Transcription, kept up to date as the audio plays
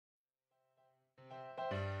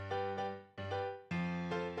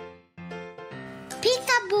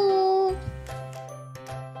Peekaboo!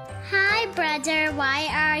 Hi, brother. Why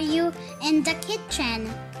are you in the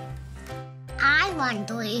kitchen? I want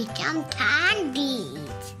to eat some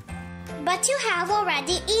candies. But you have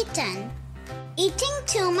already eaten. Eating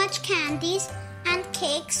too much candies and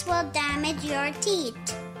cakes will damage your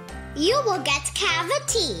teeth. You will get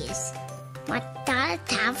cavities. What are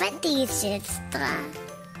cavities, sister?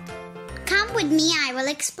 Come with me, I will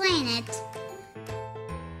explain it.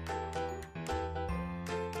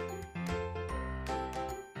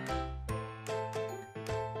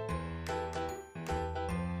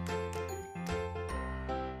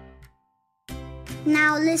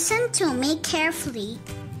 Now listen to me carefully.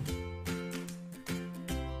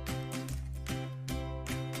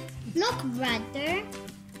 Look, brother,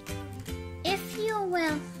 if you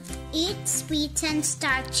will eat sweet and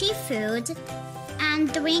starchy food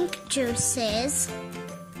and drink juices,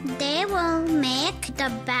 they will make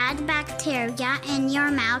the bad bacteria in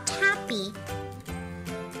your mouth happy.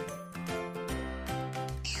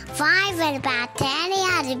 Why will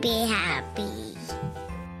bacteria be happy?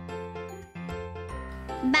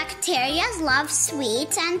 Bacteria love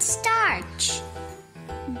sweets and starch.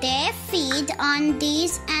 They feed on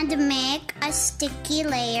these and make a sticky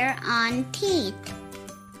layer on teeth.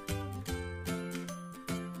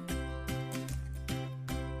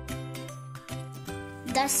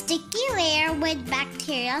 The sticky layer with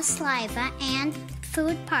bacterial saliva and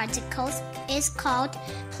food particles is called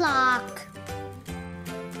plaque.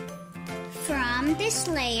 From this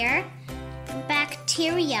layer,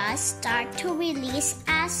 bacteria start to release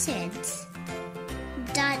acids.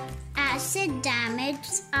 The acid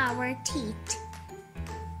damages our teeth.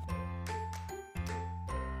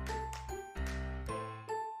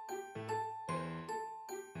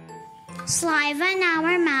 Saliva in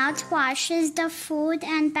our mouth washes the food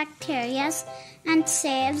and bacteria and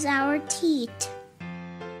saves our teeth.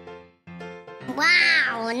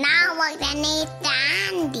 Wow, now we can eat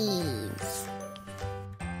candies.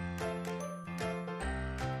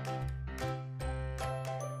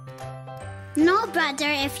 No, brother,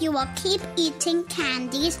 if you will keep eating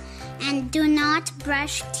candies and do not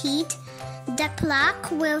brush teeth, the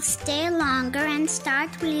plaque will stay longer and start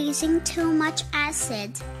releasing too much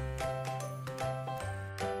acid.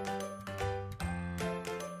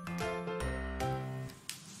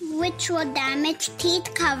 Which will damage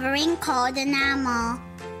teeth covering called enamel.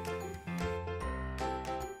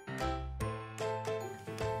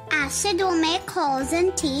 Acid will make holes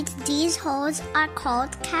in teeth. These holes are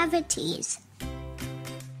called cavities.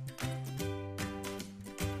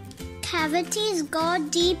 Cavities go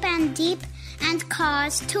deep and deep and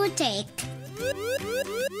cause toothache.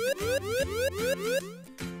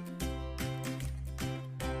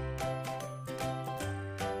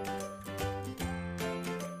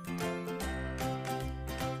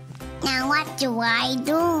 Now what do?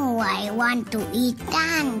 I want to eat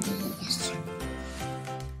candies.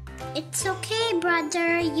 It's okay,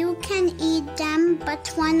 brother. You can eat them, but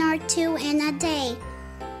 1 or 2 in a day.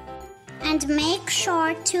 And make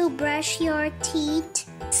sure to brush your teeth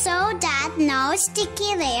so that no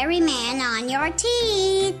sticky layer remain on your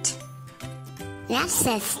teeth. Yes,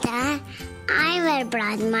 sister. I will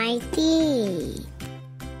brush my teeth.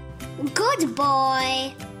 Good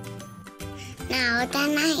boy. Now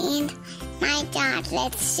can I eat my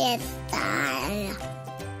chocolate, sister?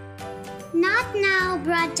 Not now,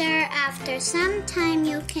 brother. After some time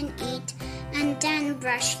you can eat and then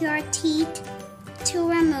brush your teeth to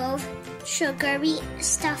remove sugary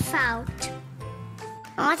stuff out.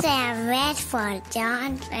 What I wait for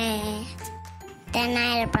chocolate. Then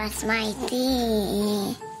I'll brush my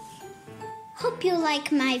teeth. Hope you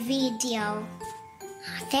like my video.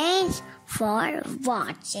 Thanks for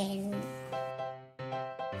watching.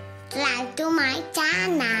 Subscribe to my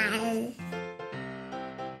channel.